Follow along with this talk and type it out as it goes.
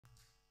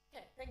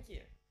Thank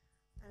you.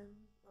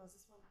 Oh, is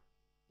this one?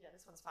 Yeah,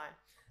 this one's fine.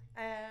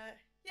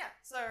 Yeah,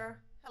 so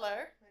hello,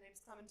 my name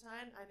is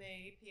Klementine. I'm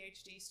a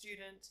PhD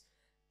student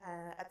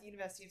at the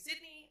University of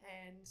Sydney,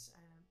 and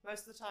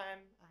most of the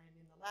time I'm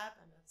in the lab.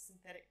 I'm a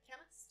synthetic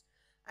chemist.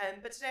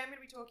 But today I'm going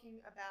to be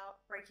talking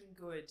about breaking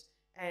good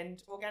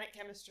and organic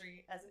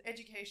chemistry as an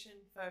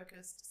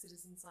education-focused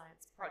citizen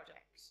science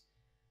project.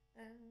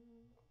 I'm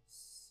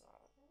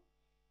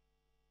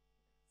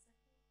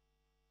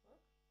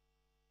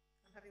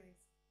having these,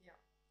 yeah.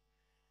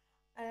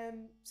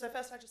 So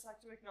first I'd just like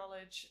to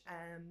acknowledge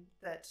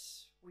that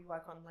we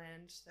work on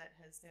land that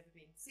has never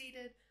been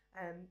ceded.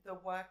 The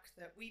work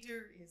that we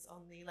do is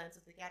on the lands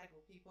of the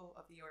Gadigal people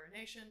of the Eora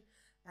Nation,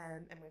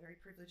 and we're very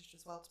privileged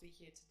as well to be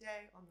here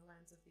today on the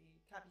lands of the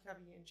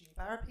Kabi and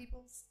Genevieve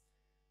peoples.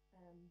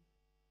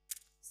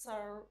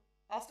 So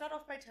I'll start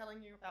off by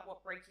telling you about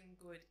what breaking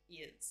good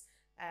is.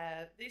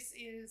 This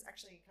is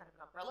actually kind of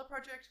an umbrella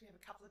project. We have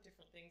a couple of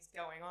different things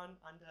going on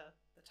under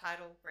the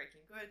title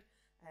Breaking Good.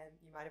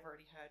 You might have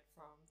already heard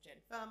from Jen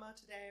Firma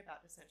today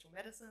about essential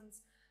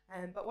medicines.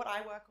 But what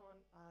I work on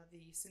are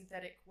the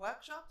synthetic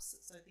workshops.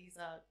 So these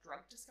are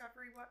drug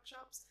discovery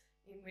workshops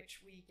in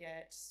which we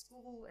get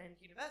school and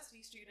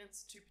university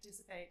students to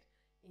participate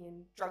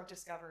in drug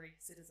discovery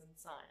citizen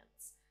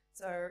science.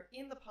 So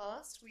in the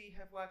past, we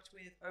have worked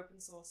with open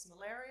source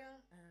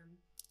malaria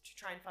to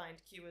try and find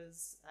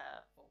cures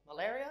for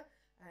malaria.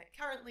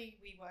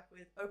 Currently, we work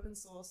with open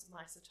source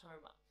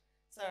mycetoma.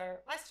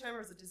 So mycetoma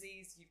is a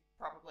disease you've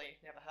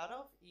probably never heard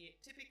of. It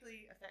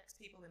typically affects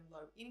people in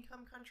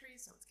low-income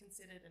countries, so it's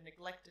considered a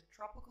neglected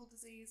tropical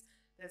disease.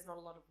 There's not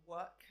a lot of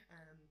work,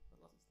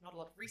 not a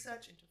lot of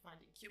research into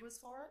finding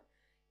cures for it.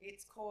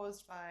 It's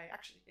caused by,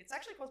 it's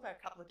actually caused by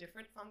a couple of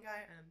different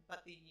fungi,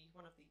 but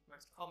one of the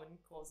most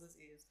common causes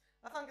is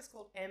a fungus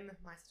called M.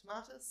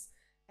 mycetomatis,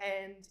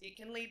 and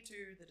it can lead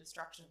to the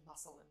destruction of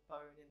muscle and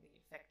bone in the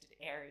affected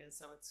areas,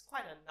 so it's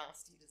quite a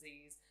nasty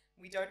disease.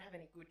 We don't have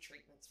any good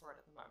treatments for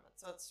it at the moment,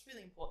 so it's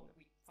really important that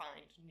we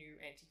find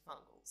new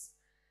antifungals.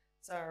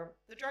 So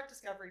the drug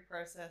discovery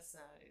process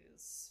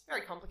is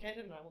very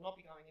complicated, and I will not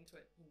be going into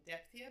it in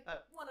depth here,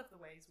 but one of the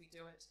ways we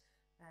do it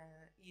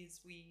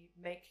is we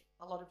make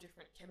a lot of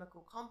different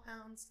chemical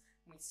compounds.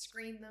 We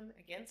screen them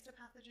against a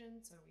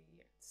pathogen, so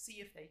we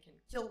see if they can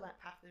kill that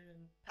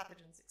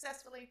pathogen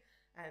successfully.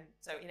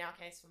 So in our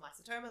case for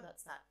mycetoma,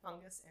 that's that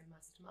fungus M.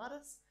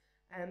 mycetomatis.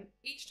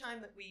 Each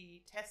time that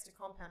we test a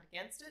compound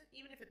against it,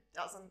 even if it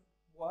doesn't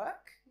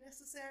work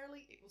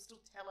necessarily, it will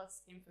still tell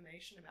us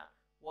information about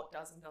what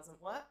does and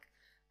doesn't work.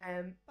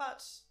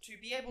 But to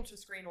be able to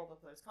screen all of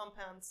those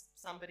compounds,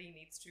 somebody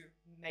needs to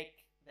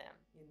make them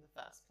in the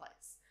first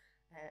place.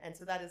 And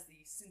so that is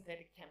the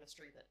synthetic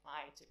chemistry that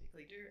I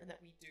typically do and that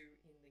we do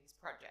in these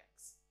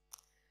projects.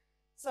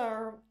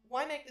 So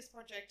why make this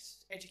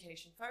project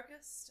education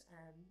focused?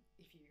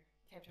 If you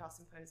came to our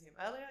symposium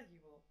earlier,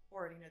 you will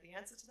already know the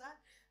answer to that.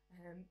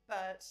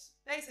 But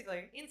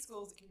basically, in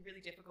schools, it can be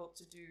really difficult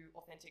to do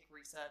authentic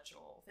research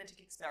or authentic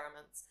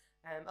experiments.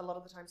 A lot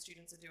of the time,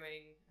 students are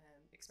doing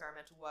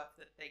experimental work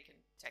that they can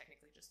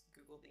technically just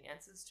Google the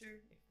answers to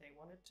if they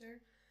wanted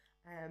to.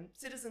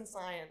 Citizen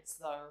science,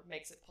 though,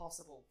 makes it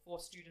possible for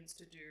students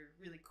to do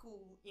really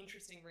cool,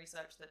 interesting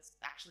research that's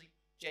actually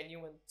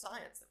genuine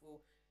science that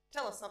will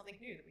tell us something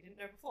new that we didn't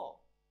know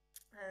before.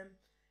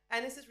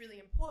 And this is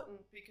really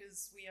important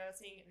because we are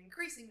seeing an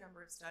increasing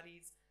number of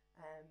studies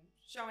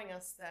showing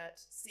us that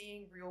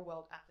seeing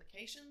real-world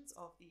applications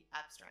of the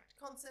abstract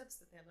concepts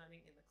that they're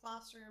learning in the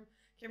classroom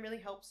can really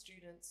help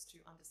students to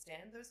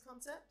understand those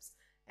concepts.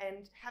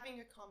 And having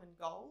a common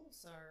goal,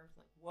 so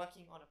like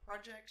working on a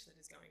project that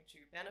is going to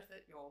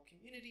benefit your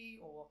community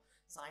or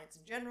science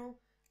in general,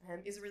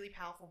 is a really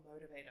powerful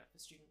motivator for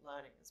student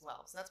learning as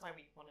well. So that's why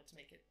we wanted to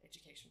make it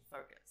education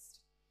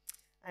focused.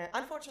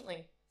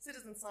 Unfortunately,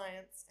 citizen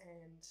science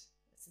and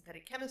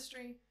synthetic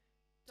chemistry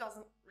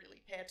doesn't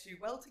really pair too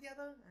well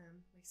together,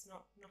 at least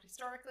not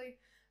historically.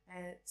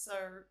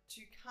 So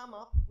to come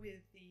up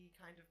with the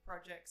kind of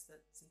projects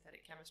that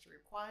synthetic chemistry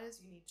requires,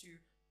 you need to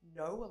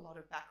know a lot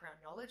of background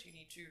knowledge. You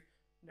need to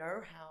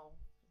know how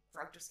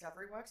drug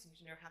discovery works. You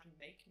need to know how to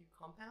make new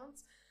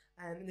compounds.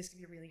 And this can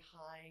be a really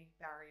high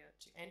barrier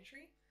to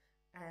entry.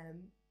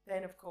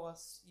 Then, of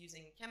course,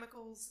 using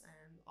chemicals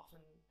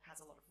often has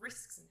a lot of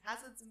risks and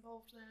hazards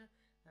involved there.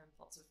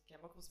 Lots of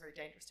chemicals very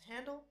dangerous to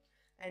handle.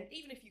 And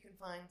even if you can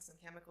find some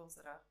chemicals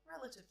that are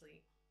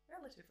relatively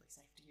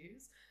safe to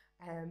use,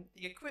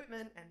 the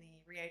equipment and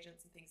the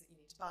reagents and things that you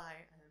need to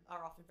buy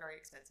are often very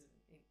expensive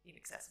and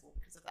inaccessible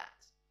because of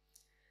that.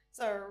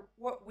 So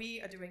what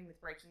we are doing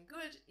with Breaking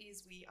Good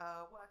is we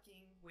are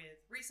working with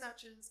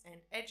researchers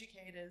and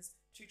educators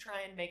to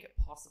try and make it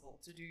possible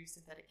to do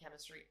synthetic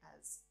chemistry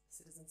as a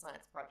citizen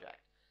science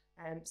project.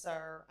 So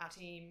our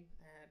team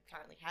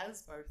currently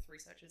has both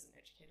researchers and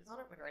educators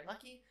on it. We're very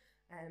lucky.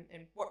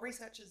 And what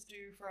researchers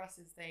do for us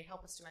is they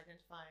help us to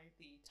identify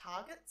the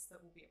targets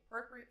that will be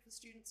appropriate for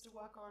students to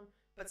work on,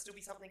 but still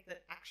be something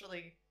that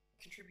actually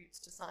contributes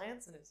to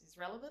science and is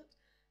relevant.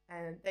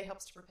 And they help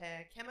us to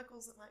prepare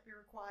chemicals that might be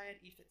required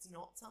if it's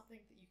not something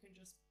that you can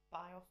just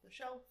buy off the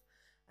shelf.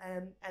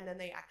 And then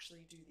they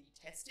actually do the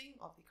testing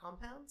of the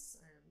compounds.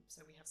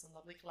 So we have some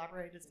lovely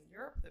collaborators in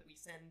Europe that we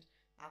send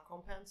our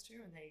compounds to,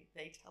 and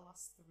they tell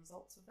us the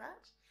results of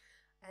that.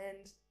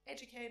 And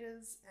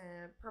educators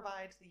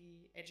provide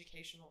the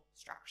educational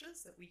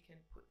structures that we can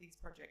put these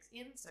projects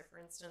in. So for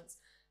instance,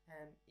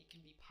 it can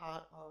be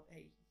part of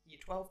a Year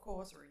 12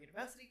 course or a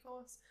university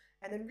course.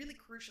 And then really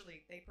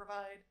crucially, they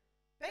provide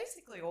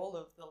basically all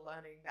of the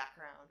learning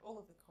background, all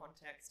of the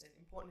context and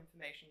important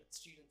information that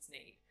students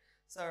need.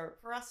 So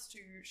for us to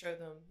show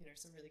them,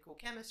 some really cool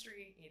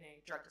chemistry in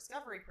a drug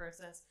discovery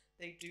process,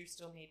 they do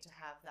still need to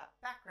have that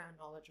background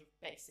knowledge of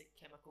basic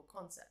chemical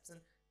concepts. And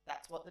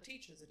that's what the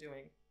teachers are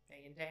doing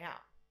day in, day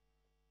out.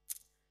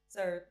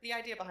 So the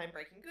idea behind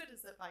Breaking Good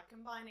is that by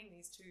combining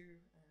these two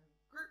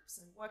groups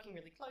and working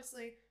really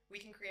closely, we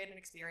can create an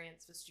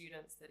experience for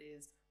students that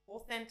is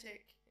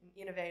authentic and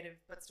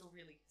innovative, but still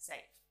really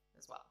safe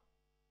as well.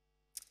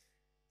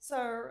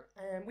 So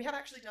we have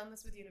actually done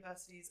this with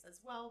universities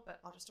as well, but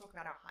I'll just talk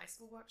about our high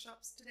school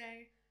workshops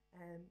today.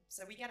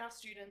 So we get our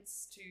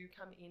students to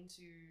come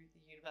into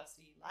the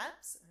university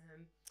labs.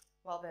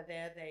 While they're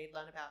there, they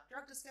learn about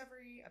drug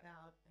discovery,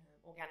 about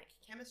organic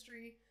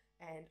chemistry,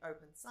 and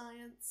open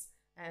science.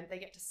 And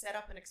they get to set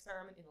up an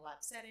experiment in a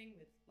lab setting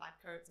with lab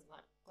coats and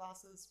lab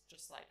glasses,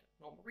 just like a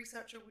normal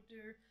researcher would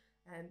do.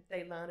 And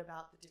they learn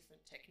about the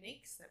different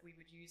techniques that we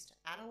would use to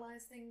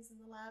analyze things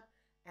in the lab.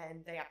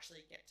 And they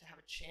actually get to have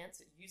a chance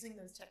at using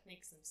those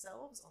techniques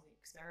themselves on the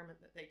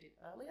experiment that they did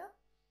earlier.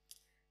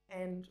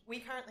 And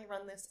we currently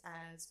run this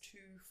as 2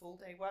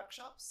 full-day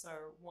workshops,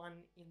 so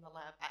one in the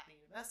lab at the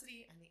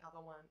university and the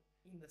other one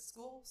in the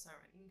school, so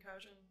an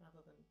incursion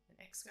rather than an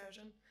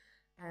excursion.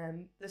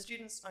 The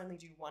students only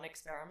do 1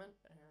 experiment,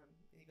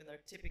 even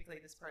though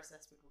typically this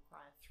process would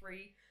require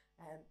 3,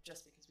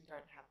 just because we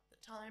don't have the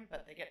time,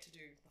 but they get to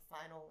do the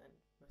final and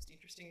most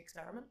interesting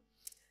experiment.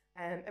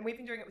 And we've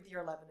been doing it with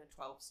year 11 and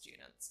 12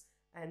 students.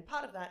 And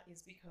part of that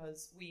is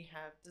because we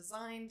have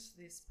designed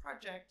this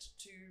project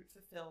to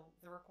fulfill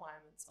the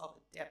requirements of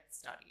a depth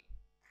study.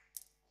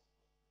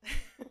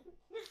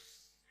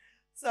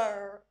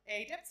 So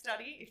a depth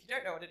study, if you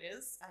don't know what it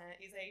is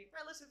a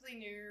relatively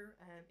new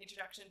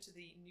introduction to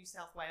the New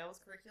South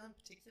Wales curriculum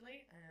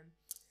particularly.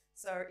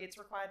 So it's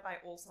required by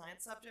all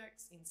science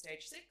subjects in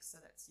stage 6, so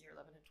that's year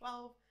 11 and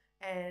 12.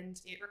 And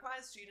it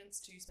requires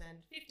students to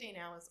spend 15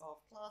 hours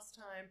of class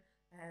time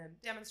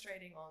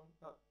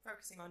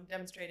focusing on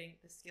demonstrating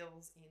the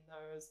skills in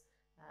those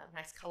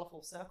nice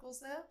colourful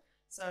circles there.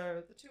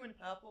 So the 2 in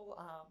purple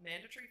are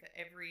mandatory for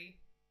every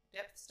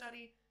depth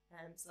study,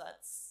 and so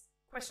that's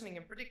questioning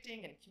and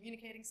predicting and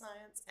communicating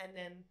science, and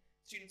then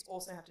students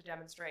also have to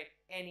demonstrate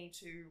any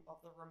 2 of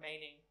the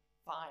remaining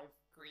 5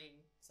 green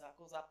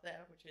circles up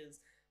there, which is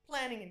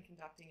planning and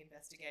conducting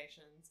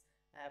investigations,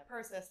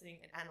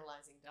 processing and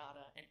analysing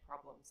data, and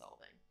problem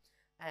solving.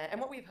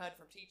 And what we've heard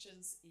from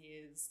teachers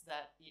is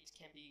that it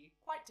can be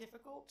quite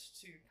difficult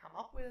to come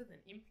up with and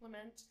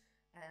implement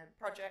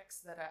projects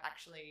that are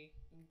actually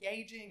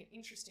engaging and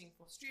interesting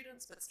for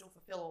students, but still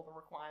fulfill all the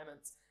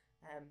requirements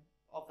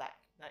of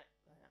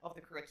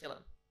the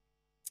curriculum.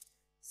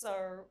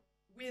 So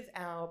with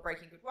our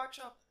Breaking Good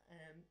workshop,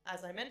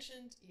 as I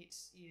mentioned, it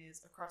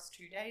is across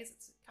 2 days.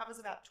 It covers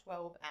about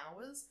 12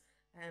 hours.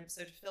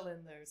 So to fill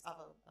in those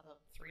other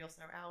 3 or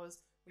so hours,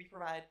 we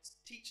provide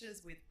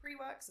teachers with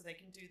pre-work so they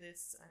can do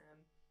this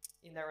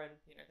in their own,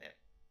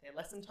 their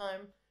lesson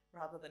time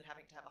rather than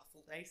having to have a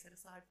full day set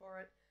aside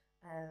for it.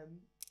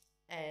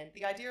 And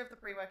the idea of the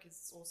pre-work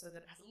is also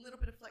that it has a little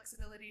bit of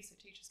flexibility, so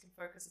teachers can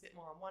focus a bit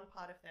more on one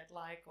part if they'd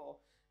like, or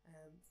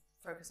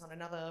focus on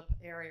another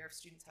area if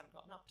students haven't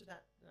gotten up to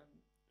that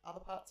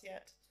other parts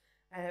yet.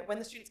 When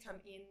the students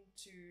come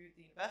into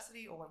the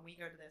university or when we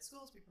go to their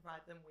schools, we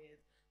provide them with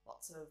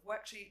lots of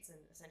worksheets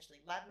and essentially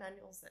lab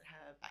manuals that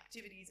have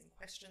activities and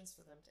questions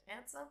for them to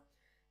answer.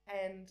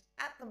 And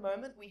at the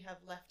moment, we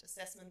have left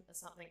assessment as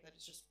something that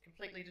is just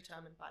completely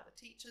determined by the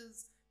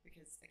teachers,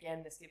 because again,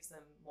 this gives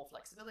them more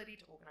flexibility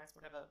to organise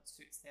whatever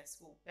suits their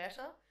school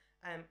better.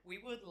 We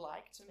would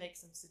like to make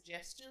some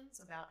suggestions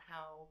about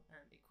how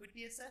it could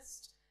be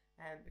assessed,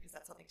 because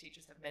that's something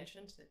teachers have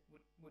mentioned that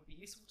would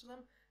be useful to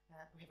them.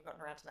 We haven't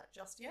gotten around to that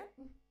just yet.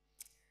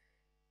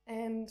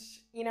 And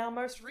in our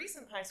most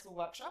recent high school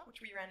workshop,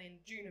 which we ran in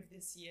June of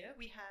this year,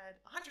 we had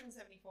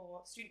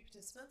 174 student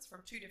participants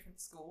from 2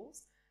 different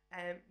schools.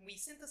 We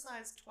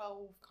synthesized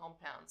 12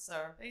 compounds.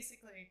 So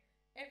basically,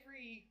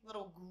 every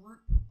little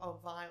group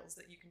of vials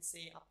that you can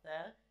see up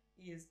there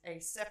is a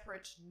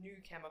separate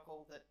new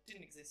chemical that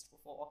didn't exist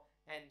before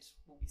and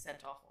will be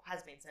sent off, or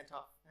has been sent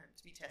off,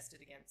 to be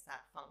tested against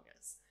that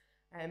fungus.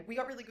 We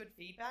got really good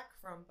feedback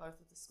from both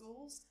of the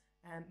schools.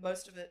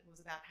 Most of it was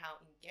about how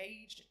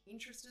engaged and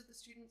interested the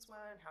students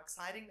were and how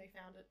exciting they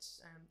found it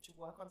to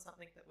work on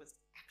something that was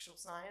actual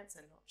science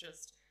and not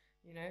just,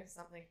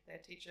 something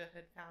their teacher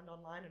had found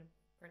online and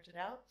printed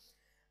out.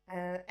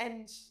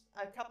 And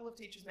a couple of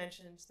teachers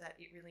mentioned that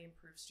it really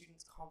improved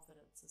students'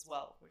 confidence as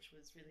well, which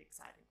was really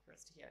exciting for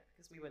us to hear,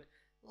 because we would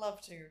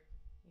love to,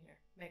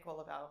 make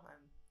all of our,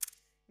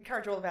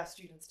 encourage all of our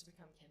students to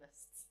become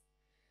chemists.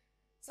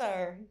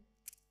 So,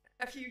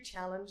 a few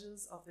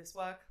challenges of this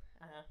work,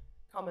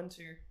 common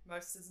to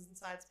most citizen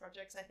science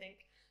projects, I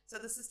think. So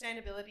the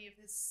sustainability of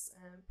this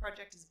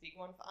project is a big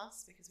one for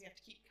us because we have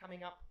to keep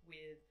coming up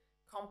with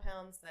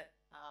compounds that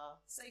are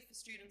safe for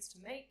students to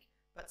make,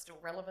 but still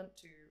relevant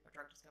to a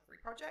drug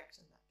discovery project,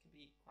 and that can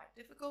be quite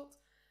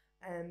difficult.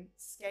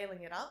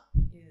 Scaling it up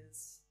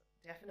is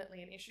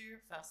definitely an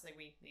issue. Firstly,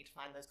 we need to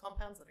find those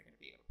compounds that are going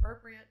to be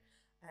appropriate.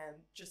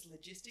 Just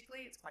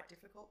logistically, it's quite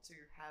difficult to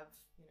have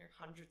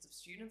hundreds of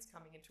students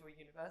coming into a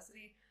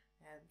university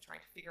and trying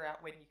to figure out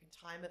when you can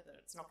time it that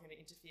it's not going to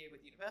interfere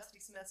with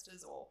university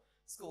semesters or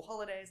school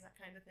holidays, that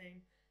kind of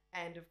thing.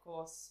 And of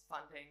course,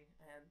 funding.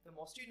 The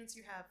more students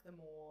you have, the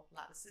more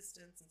lab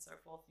assistants and so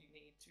forth you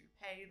need to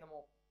pay, the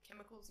more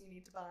chemicals you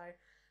need to buy.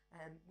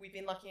 We've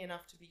been lucky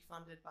enough to be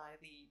funded by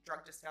the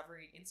Drug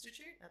Discovery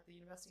Institute at the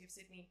University of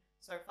Sydney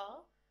so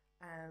far.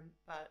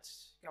 But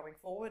going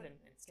forward and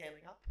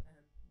scaling up,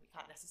 we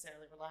can't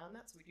necessarily rely on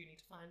that, so we do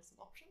need to find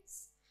some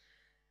options.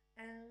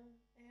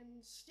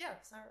 And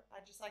yeah, so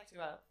I'd just like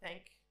to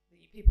thank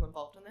the people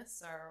involved in this.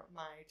 So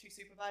my two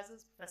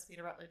supervisors, Professor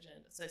Peter Rutledge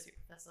and Associate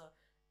Professor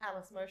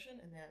Alice Motion,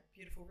 and their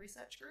beautiful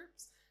research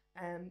groups.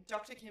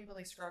 Dr.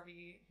 Kymberley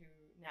Scroggie, who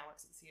now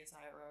works at the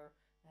CSIRO,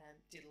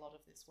 did a lot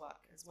of this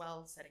work as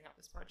well, setting up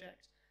this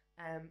project.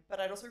 But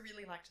I'd also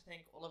really like to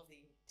thank all of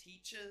the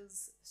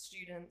teachers,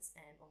 students,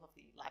 and all of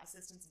the lab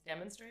assistants and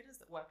demonstrators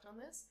that worked on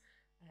this,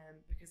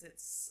 because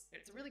it's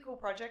a really cool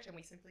project and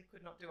we simply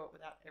could not do it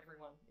without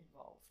everyone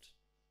involved.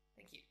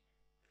 Thank you.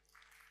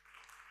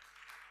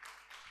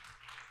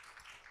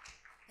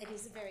 It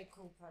is a very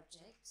cool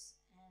project,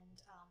 and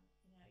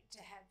to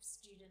have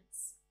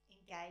students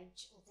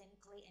engage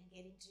authentically and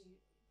get into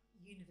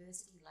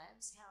university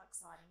labs, how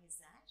exciting is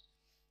that?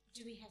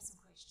 Do we have some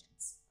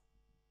questions?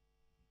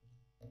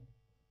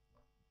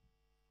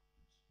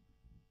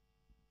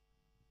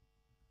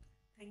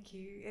 Thank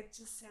you. It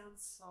just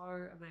sounds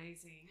so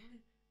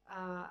amazing.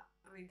 I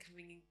mean,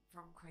 coming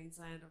from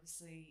Queensland,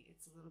 obviously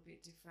it's a little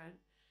bit different,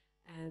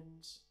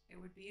 and it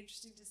would be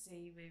interesting to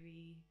see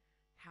maybe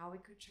how we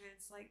could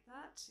translate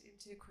that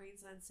into a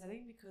Queensland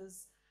setting,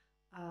 because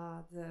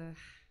the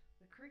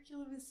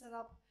curriculum is set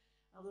up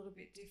a little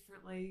bit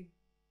differently,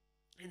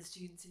 and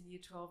students in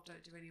Year 12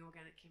 don't do any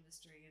organic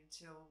chemistry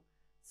until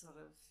sort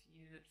of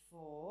Unit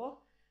 4,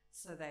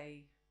 so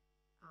they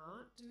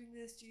aren't doing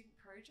their student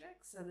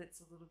projects, and it's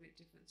a little bit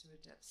different to a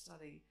depth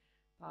study.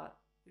 But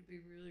it'd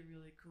be really,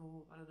 really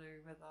cool. I don't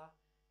know whether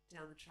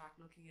down the track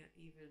looking at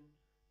even,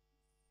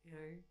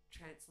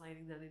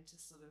 translating that into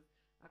sort of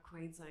a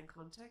Queensland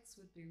context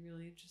would be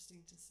really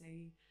interesting to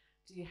see.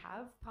 Do you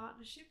have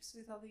partnerships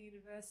with other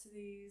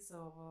universities,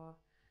 or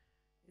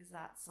is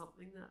that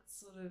something that's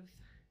sort of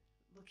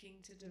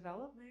looking to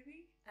develop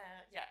maybe?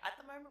 Yeah, at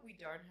the moment we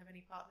don't have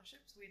any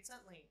partnerships. We'd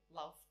certainly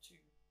love to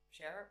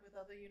share it with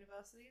other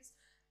universities.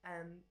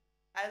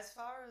 As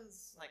far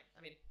as,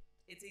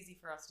 it's easy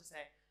for us to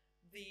say,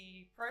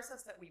 the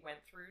process that we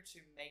went through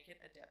to make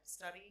it a depth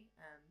study,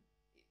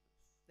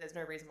 there's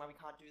no reason why we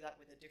can't do that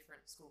with a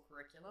different school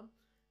curriculum.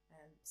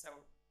 So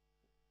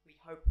we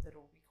hope that it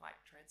will be quite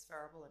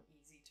transferable and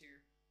easy to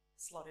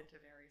slot into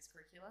various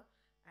curricula.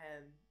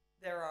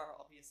 There are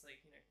obviously,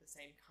 the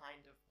same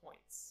kind of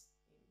points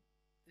in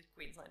the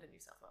Queensland and New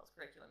South Wales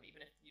curriculum,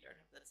 even if you don't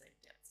have the same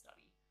depth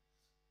study.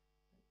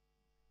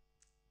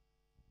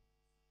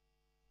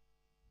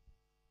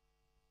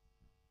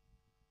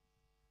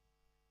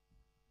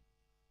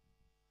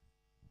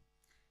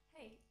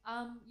 Hey,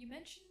 you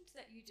mentioned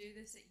that you do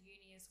this at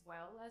uni as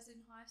well as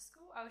in high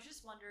school. I was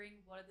just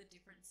wondering, what are the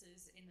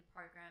differences in the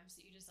programs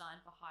that you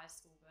design for high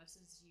school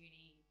versus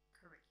uni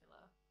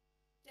curricula?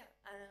 Yeah,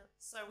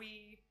 so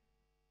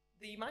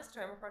the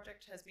Mycetoma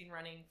project has been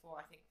running for,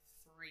 I think,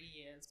 3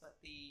 years, but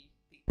the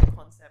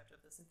concept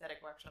of the synthetic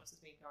workshops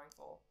has been going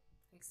for,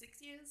 I think, 6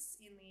 years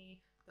in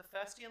the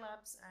first year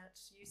labs at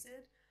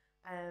USyd.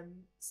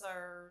 So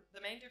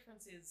the main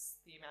difference is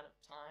the amount of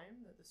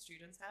time that the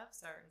students have.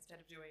 So instead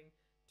of doing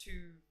 2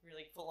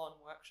 really full-on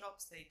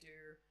workshops, they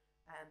do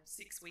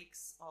 6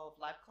 weeks of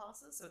lab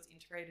classes, so it's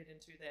integrated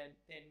into their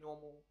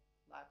normal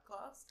lab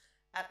class.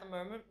 At the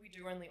moment, we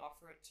do only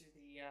offer it to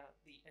the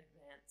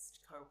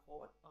advanced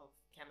cohort of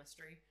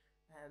chemistry,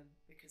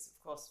 because of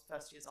course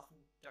first years often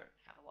don't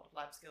have a lot of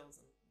lab skills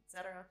and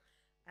etc.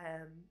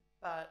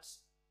 But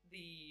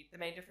the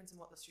main difference in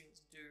what the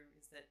students do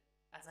is that,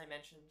 as I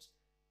mentioned,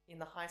 in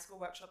the high school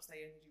workshops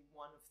they only do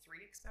 1 of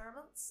 3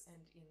 experiments,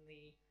 and in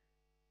the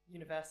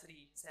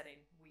university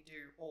setting we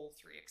do all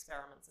 3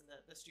 experiments, and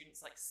the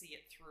students see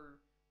it through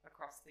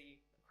across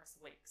the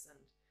weeks and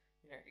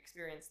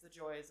experience the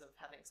joys of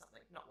having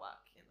something not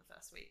work in the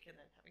first week and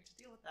then having to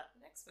deal with that the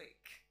next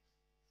week.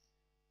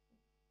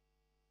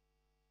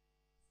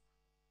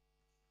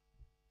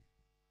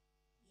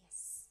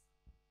 Yes.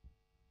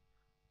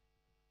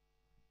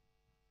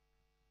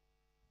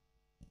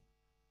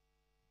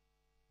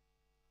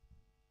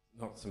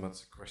 Not so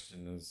much a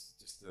question as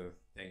just a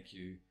thank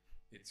you.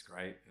 It's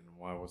great, and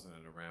why wasn't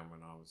it around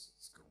when I was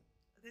at school?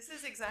 This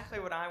is exactly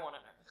what I want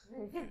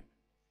to know.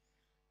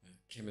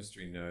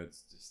 Chemistry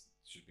nerds just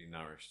should be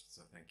nourished.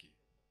 So thank you.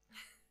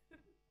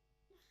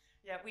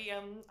 Yeah, we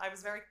I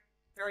was very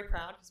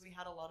proud because we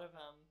had a lot of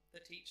the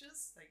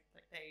teachers. They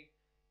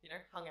you know,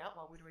 hung out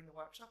while we were doing the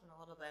workshop, and a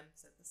lot of them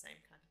said the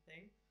same kind of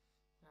thing.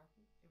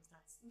 It was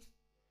nice. That's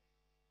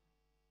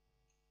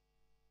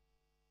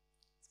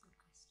a good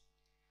question.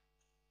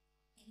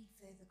 Any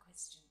further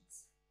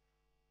questions?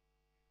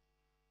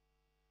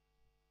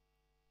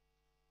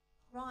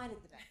 Right at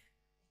the back.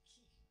 Thank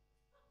you.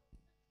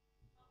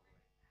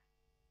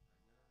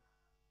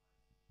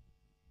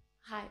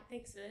 Hi,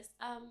 thanks for this.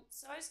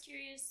 So I was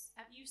curious,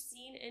 have you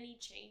seen any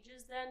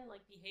changes then,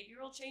 like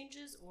behavioral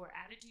changes or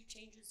attitude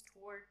changes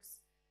towards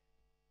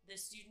the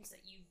students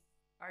that you've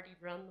already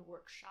run the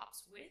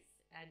workshops with?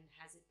 And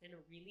has it been a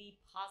really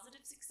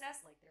positive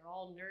success? Like they're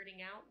all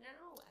nerding out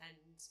now?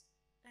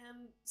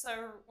 And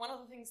so one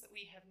of the things that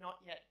we have not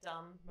yet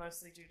done,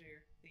 mostly due to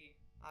the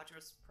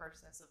arduous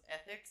process of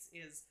ethics,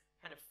 is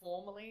kind of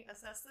formally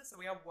assess this. So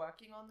we are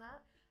working on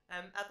that.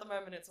 At the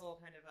moment, it's all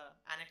kind of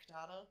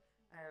anecdotal.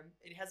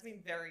 It has been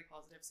very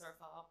positive so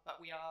far,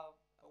 but we are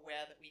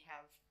aware that we've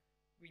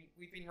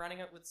been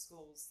running it with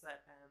schools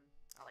that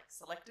are like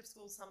selective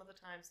schools some of the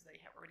time, so they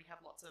already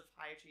have lots of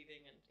high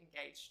achieving and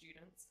engaged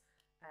students.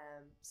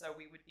 So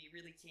we would be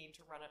really keen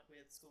to run it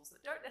with schools that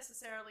don't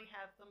necessarily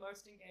have the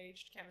most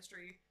engaged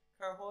chemistry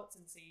cohorts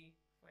and see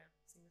if we're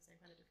seeing the same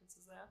kind of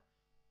differences there.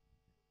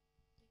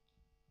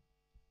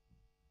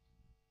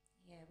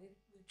 Yeah, we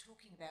were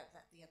talking about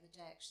that the other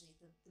day. Actually,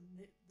 the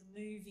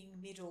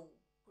moving middle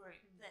group.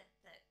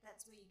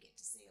 That's where you get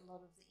to see a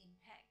lot of the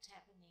impact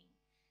happening.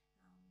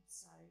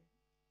 So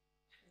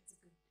that's a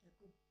good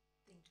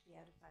thing to be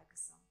able to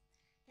focus on.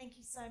 Thank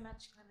you so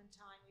much,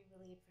 Klementine. We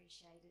really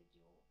appreciated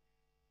your